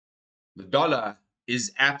The dollar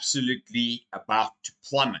is absolutely about to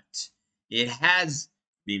plummet. It has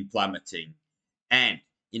been plummeting. And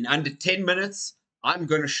in under 10 minutes, I'm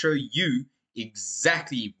going to show you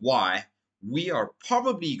exactly why we are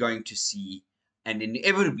probably going to see and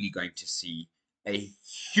inevitably going to see a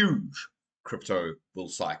huge crypto bull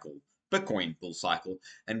cycle, Bitcoin bull cycle,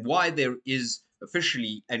 and why there is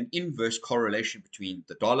officially an inverse correlation between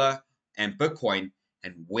the dollar and Bitcoin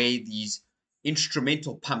and where these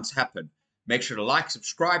instrumental pumps happen. Make sure to like,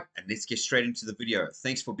 subscribe, and let's get straight into the video.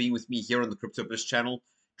 Thanks for being with me here on the Crypto Bliss channel.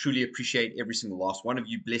 Truly appreciate every single last one of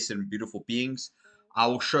you, blessed and beautiful beings. I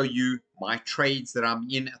will show you my trades that I'm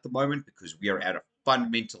in at the moment because we are at a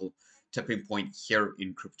fundamental tipping point here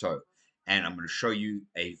in crypto. And I'm going to show you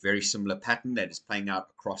a very similar pattern that is playing out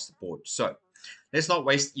across the board. So let's not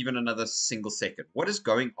waste even another single second. What is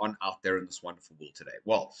going on out there in this wonderful world today?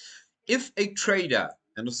 Well, if a trader,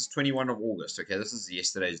 and this is 21 of August, okay, this is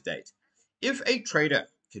yesterday's date. If a trader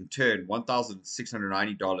can turn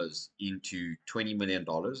 $1,690 into $20 million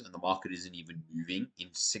and the market isn't even moving in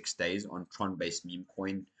 6 days on Tron-based meme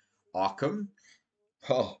coin Arkham,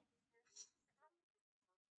 oh,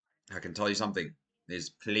 I can tell you something. There's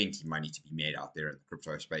plenty of money to be made out there in the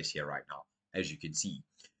crypto space here right now, as you can see.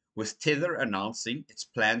 With Tether announcing its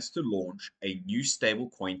plans to launch a new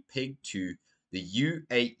stablecoin pegged to the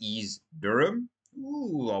UAE's dirham.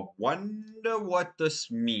 Ooh, I wonder what this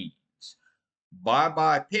means.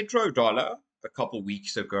 Bye-bye petrodollar a couple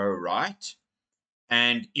weeks ago, right?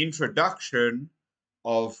 And introduction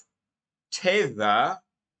of Tether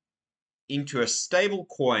into a stable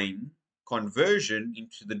coin conversion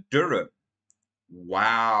into the dirham.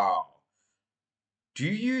 Wow. Do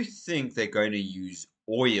you think they're going to use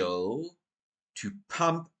oil to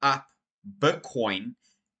pump up Bitcoin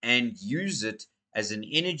and use it as an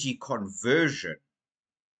energy conversion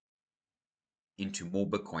into more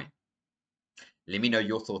Bitcoin? Let me know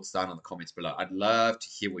your thoughts down in the comments below. I'd love to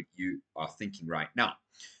hear what you are thinking right now.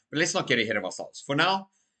 But let's not get ahead of ourselves. For now,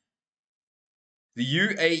 the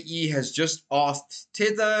UAE has just asked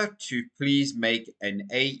Tether to please make an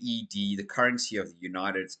AED, the currency of the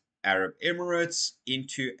United Arab Emirates,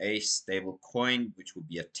 into a stable coin, which will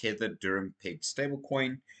be a Tether dirham pegged stable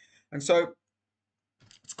coin. And so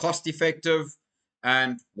it's cost effective,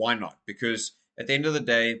 and why not? Because at the end of the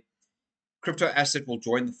day, crypto asset will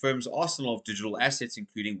join the firm's arsenal of digital assets,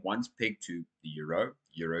 including ones pegged to the euro,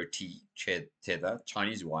 euro T, Tether,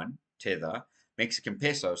 Chinese yuan, Tether, Mexican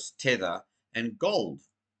pesos, Tether, and gold,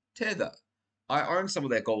 Tether. I own some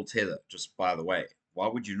of that gold Tether, just by the way. Why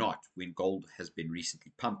would you not when gold has been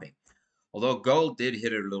recently pumping? Although gold did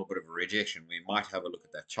hit a little bit of a rejection, we might have a look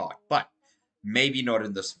at that chart, but maybe not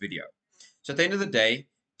in this video. So at the end of the day,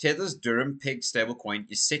 Tether's dirham pegged stablecoin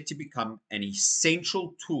is set to become an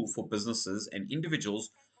essential tool for businesses and individuals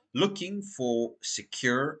looking for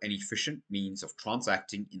secure and efficient means of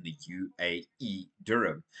transacting in the UAE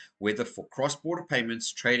dirham, whether for cross-border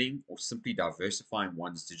payments, trading, or simply diversifying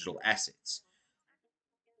one's digital assets.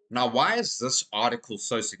 Now, why is this article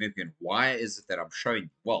so significant? Why is it that I'm showing you?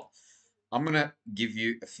 Well, I'm going to give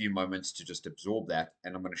you a few moments to just absorb that,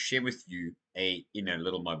 and I'm going to share with you in a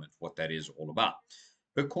little moment what that is all about.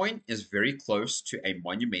 Bitcoin is very close to a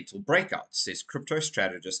monumental breakout, says crypto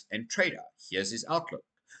strategist and trader. Here's his outlook.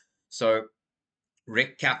 So,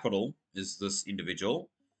 Rec Capital is this individual.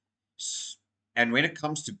 And when it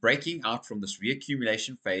comes to breaking out from this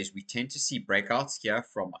reaccumulation phase, we tend to see breakouts here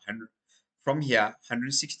from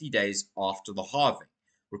 160 days after the halving.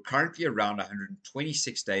 We're currently around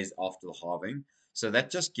 126 days after the halving. So that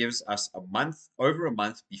just gives us a month, over a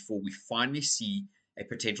month, before we finally see a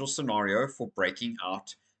potential scenario for breaking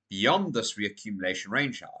out beyond this reaccumulation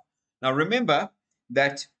range hour. Now remember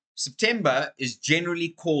that September is generally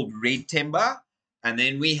called Redtember, and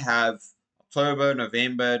then we have October,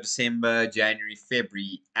 November, December, January,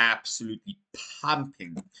 February, absolutely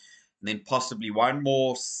pumping. And then possibly one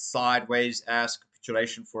more sideways ass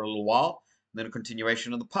capitulation for a little while, and then a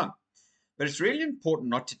continuation of the pump. But it's really important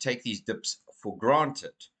not to take these dips for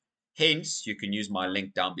granted. Hence, you can use my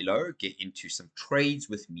link down below, get into some trades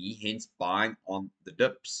with me, hence buying on the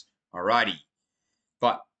dips. Alrighty.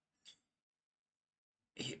 But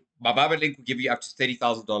my Baba link will give you up to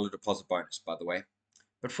 $30,000 deposit bonus, by the way.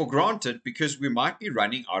 But for granted, because we might be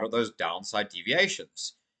running out of those downside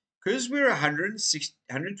deviations. Because we're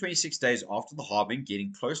 126 days after the halving,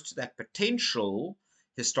 getting close to that potential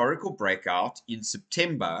historical breakout in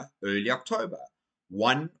September, early October.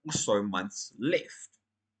 1 or so months left.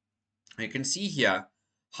 You can see here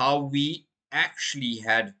how we actually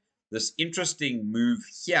had this interesting move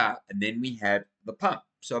here, and then we had the pump.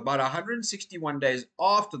 So about 161 days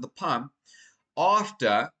after the pump,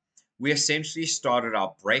 after we essentially started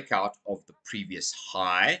our breakout of the previous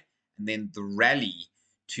high and then the rally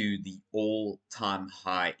to the all-time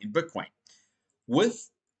high in Bitcoin. With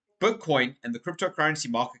Bitcoin and the cryptocurrency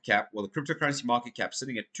market cap, well, the cryptocurrency market cap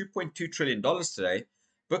sitting at $2.2 trillion today,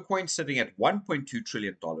 Bitcoin sitting at $1.2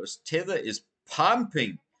 trillion, Tether is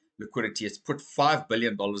pumping liquidity. It's put $5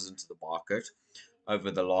 billion into the market over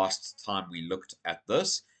the last time we looked at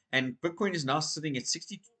this. And Bitcoin is now sitting at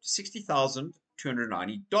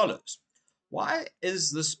 $60,290. Why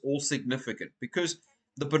is this all significant? Because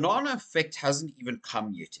the banana effect hasn't even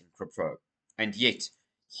come yet in crypto. And yet,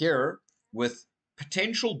 here, with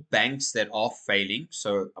potential banks that are failing,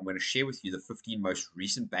 so I'm going to share with you the 15 most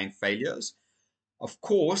recent bank failures. Of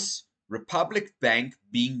course, Republic Bank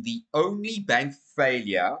being the only bank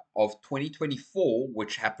failure of 2024,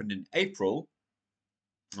 which happened in April.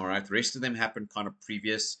 All right, the rest of them happened kind of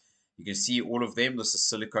previous. You can see all of them. This is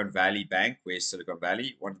Silicon Valley Bank. Where's Silicon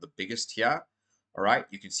Valley? One of the biggest here. All right,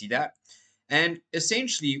 you can see that. And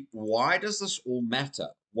essentially, why does this all matter?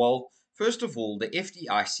 Well, first of all, the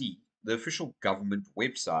FDIC, the official government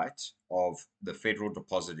website of the Federal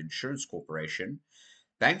Deposit Insurance Corporation,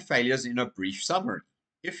 bank failures in a brief summary.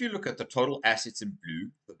 If you look at the total assets in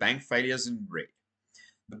blue, the bank failures in red.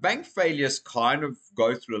 The bank failures kind of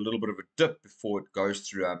go through a little bit of a dip before it goes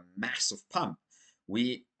through a massive pump.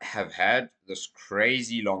 We have had this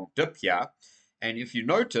crazy long dip here. And if you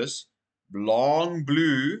notice, long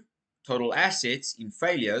blue total assets in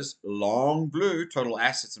failures, long blue total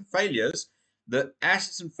assets and failures, the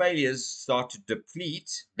assets and failures start to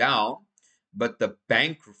deplete down, but the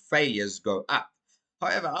bank failures go up.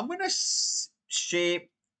 However, I'm going to share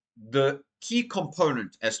the key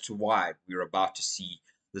component as to why we're about to see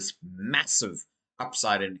this massive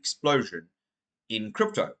upside and explosion in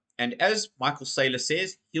crypto. And as Michael Saylor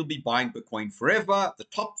says, he'll be buying Bitcoin forever, the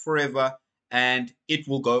top forever, and it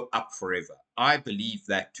will go up forever. I believe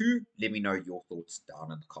that too. Let me know your thoughts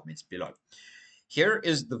down in the comments below. Here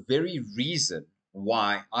is the very reason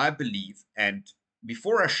why I believe, and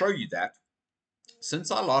before I show you that, since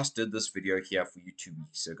I last did this video here for you 2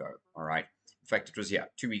 weeks ago, all right? In fact, it was here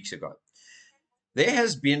 2 weeks ago. There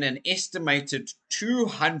has been an estimated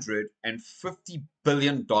 $250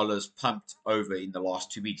 billion pumped over in the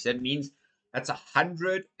last 2 weeks. That means that's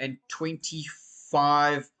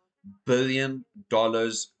 $125 billion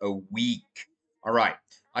a week. All right.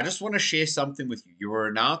 I just want to share something with you. You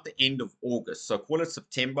are now at the end of August. So call it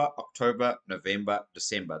September, October, November,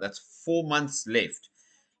 December. That's 4 months left.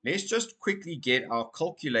 Let's just quickly get our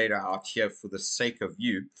calculator out here for the sake of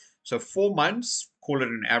you. So 4 months, call it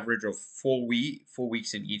an average of 4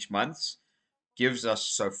 weeks in each month, gives us,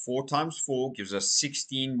 so 4 times 4 gives us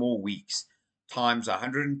 16 more weeks times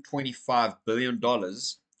 $125 billion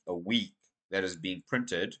a week that is being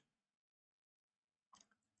printed.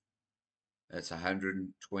 That's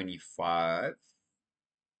 125.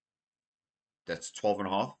 That's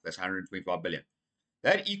 12.5. That's 125 billion.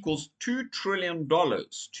 That equals $2 trillion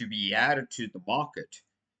to be added to the market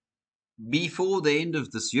before the end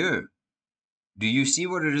of this year. Do you see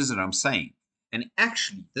what it is that I'm saying? And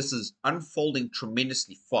actually, this is unfolding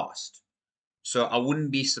tremendously fast. So I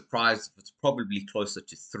wouldn't be surprised if it's probably closer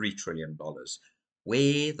to $3 trillion.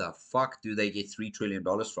 Where the fuck do they get $3 trillion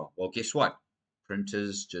from? Well, guess what?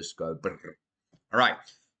 Printers just go brrr. All right.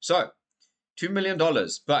 So $2 million.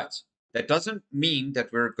 But that doesn't mean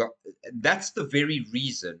that that's the very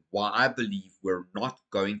reason why I believe we're not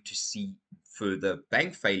going to see further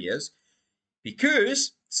bank failures.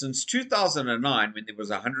 Because since 2009, when there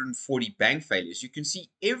was 140 bank failures, you can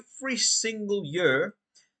see every single year,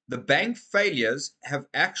 the bank failures have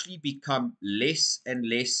actually become less and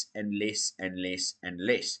less and less and less and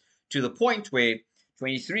less, to the point where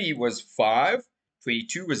 23 was 5,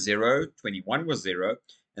 22 was 0, 21 was 0,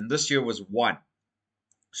 and this year was 1.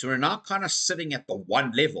 So we're now kind of sitting at the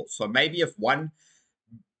 1 level. So maybe if one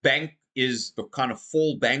bank is the kind of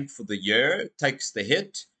full bank for the year, takes the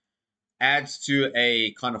hit, adds to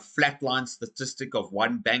a kind of flatline statistic of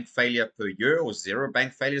 1 bank failure per year or 0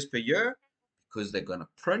 bank failures per year, because they're going to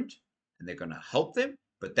print and they're going to help them,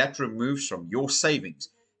 but that removes from your savings.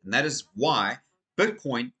 And that is why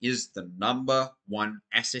Bitcoin is the #1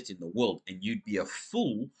 asset in the world, and you'd be a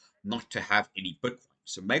fool not to have any Bitcoin.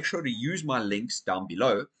 So make sure to use my links down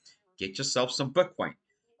below. Get yourself some Bitcoin.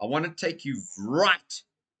 I want to take you right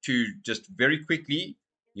to just very quickly.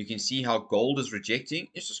 You can see how gold is rejecting.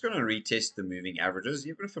 It's just going to retest the moving averages.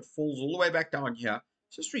 Even if it falls all the way back down here,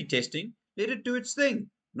 it's just retesting. Let it do its thing.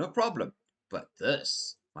 No problem. But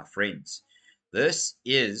this, my friends, this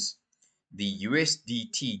is the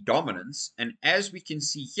USDT dominance. And as we can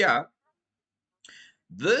see here,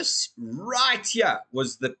 This right here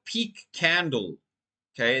was the peak candle.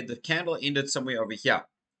 Okay, the candle ended somewhere over here.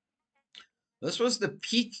 This was the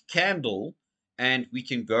peak candle, and we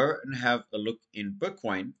can go and have a look in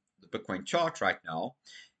Bitcoin, the Bitcoin chart right now,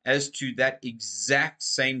 as to that exact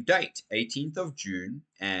same date, 18th of June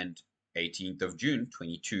and 18th of June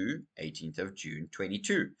 22, 18th of June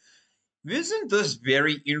 22. Isn't this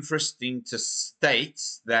very interesting to state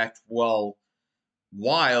that, well,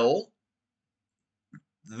 while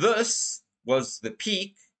this was the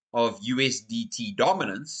peak of USDT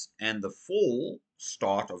dominance and the full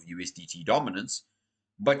start of USDT dominance,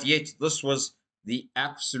 but yet this was the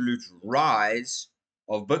absolute rise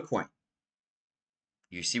of Bitcoin.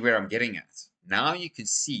 You see where I'm getting at? Now you can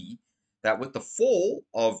see that with the fall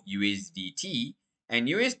of USDT, and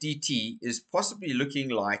USDT is possibly looking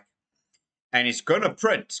like, and it's going to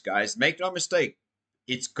print, guys, make no mistake,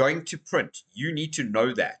 it's going to print. You need to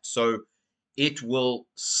know that. So it will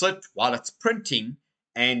sit while it's printing,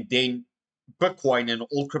 and then Bitcoin and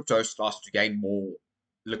all crypto starts to gain more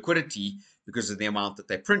liquidity because of the amount that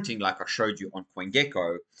they're printing, like I showed you on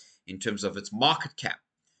CoinGecko in terms of its market cap.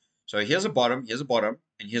 So here's a bottom, and here's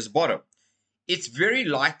a bottom. It's very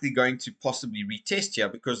likely going to possibly retest here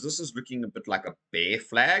because this is looking a bit like a bear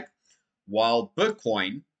flag, while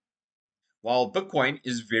Bitcoin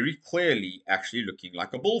is very clearly actually looking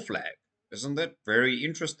like a bull flag. Isn't that very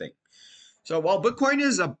interesting? So while Bitcoin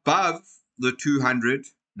is above the 200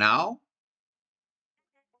 now,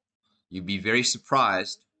 you'd be very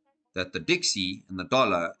surprised that the Dixie and the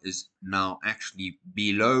dollar is now actually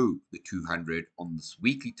below the 200 on this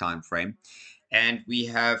weekly time frame. And we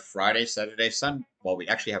have Friday, Saturday, Sunday. Well, we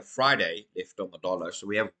actually have Friday left on the dollar. So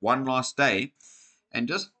we have one last day. And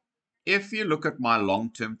just if you look at my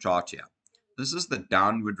long-term chart here, this is the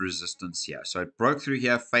downward resistance here. So it broke through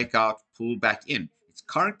here, fake out, pull back in. It's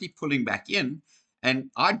currently pulling back in.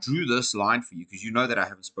 And I drew this line for you because you know that I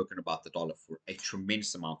haven't spoken about the dollar for a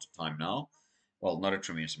tremendous amount of time now. Well, not a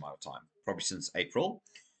tremendous amount of time, probably since April.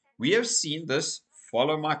 We have seen this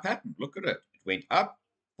follow my pattern. Look at it. It went up,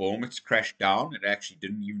 boom, it's crashed down. It actually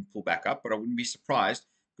didn't even pull back up, but I wouldn't be surprised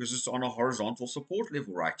because it's on a horizontal support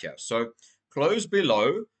level right here. So close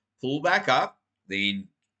below, pull back up, then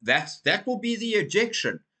that will be the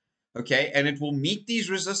ejection. Okay, and it will meet these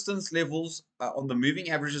resistance levels on the moving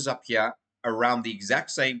averages up here around the exact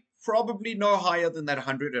same, probably no higher than that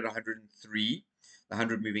 100 at 103, the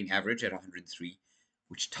 100 moving average at 103,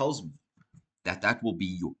 which tells me that that will be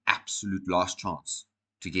your absolute last chance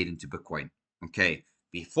to get into Bitcoin. Okay,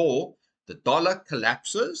 before the dollar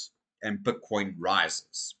collapses and Bitcoin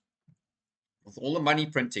rises. With all the money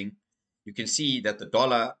printing, you can see that the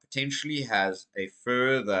dollar potentially has a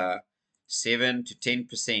further 7 to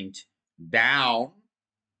 10% down,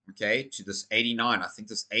 okay, to this 89. I think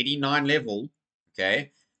this 89 level,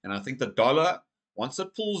 okay, and I think the dollar, once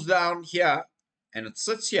it pulls down here and it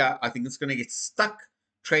sits here, I think it's going to get stuck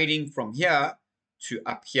trading from here to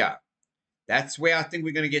up here. That's where I think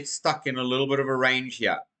we're going to get stuck in a little bit of a range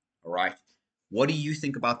here. All right. What do you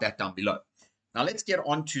think about that down below? Now let's get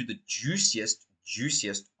on to the juiciest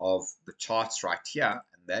of the charts right here.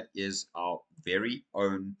 And that is our very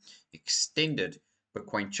own extended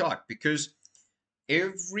Bitcoin chart. Because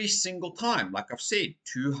every single time, like I've said,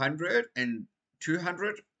 200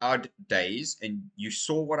 odd days, and you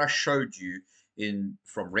saw what I showed you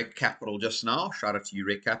from Rec Capital just now. Shout out to you,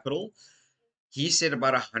 Rec Capital. He said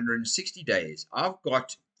about 160 days. I've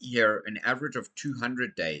got here an average of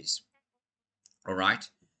 200 days. All right.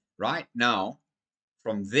 Right now,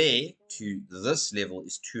 from there to this level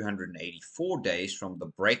is 284 days from the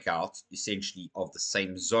breakout, essentially, of the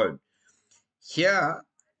same zone. Here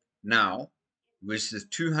now, with the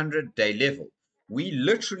 200-day level, we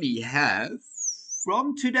literally have,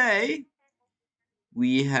 from today,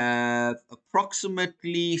 we have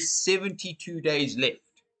approximately 72 days left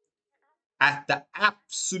at the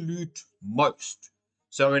absolute most.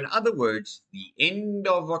 So in other words, the end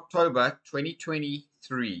of October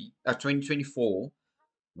 2024,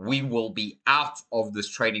 we will be out of this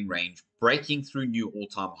trading range, breaking through new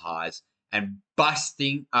all-time highs and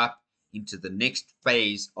busting up into the next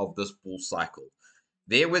phase of this bull cycle.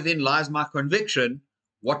 There within lies my conviction.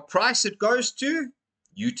 What price it goes to,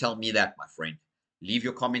 you tell me that, my friend. Leave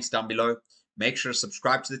your comments down below. Make sure to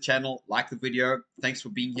subscribe to the channel, like the video. Thanks for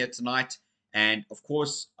being here tonight. And of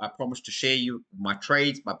course, I promise to share you my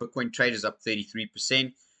trades. My Bitcoin trade is up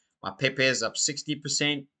 33%. My Pepe is up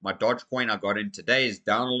 60%. My Dogecoin I got in today is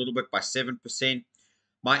down a little bit by 7%.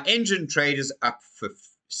 My Engine trade is up for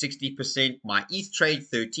 60%. My ETH trade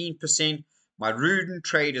 13%. My Ruden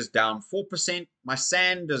trade is down 4%. My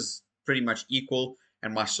Sand is pretty much equal.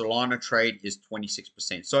 and my Solana trade is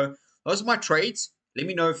 26%. So those are my trades. Let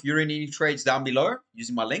me know if you're in any trades down below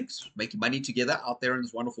using my links, making money together out there in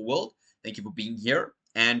this wonderful world. Thank you for being here.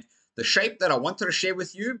 And the shape that I wanted to share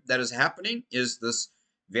with you that is happening is this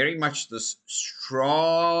very much this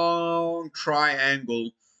strong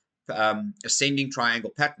triangle, ascending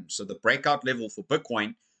triangle pattern. So the breakout level for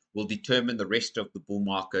Bitcoin will determine the rest of the bull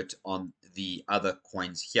market on the other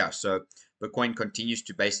coins here. So Bitcoin continues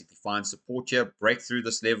to basically find support here, break through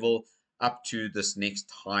this level up to this next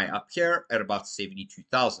high up here at about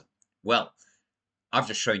 72,000. Well, I've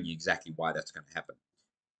just shown you exactly why that's going to happen.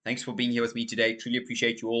 Thanks for being here with me today. Truly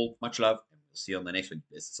appreciate you all. Much love. And we'll see you on the next one.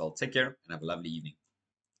 Best of all. Take care and have a lovely evening.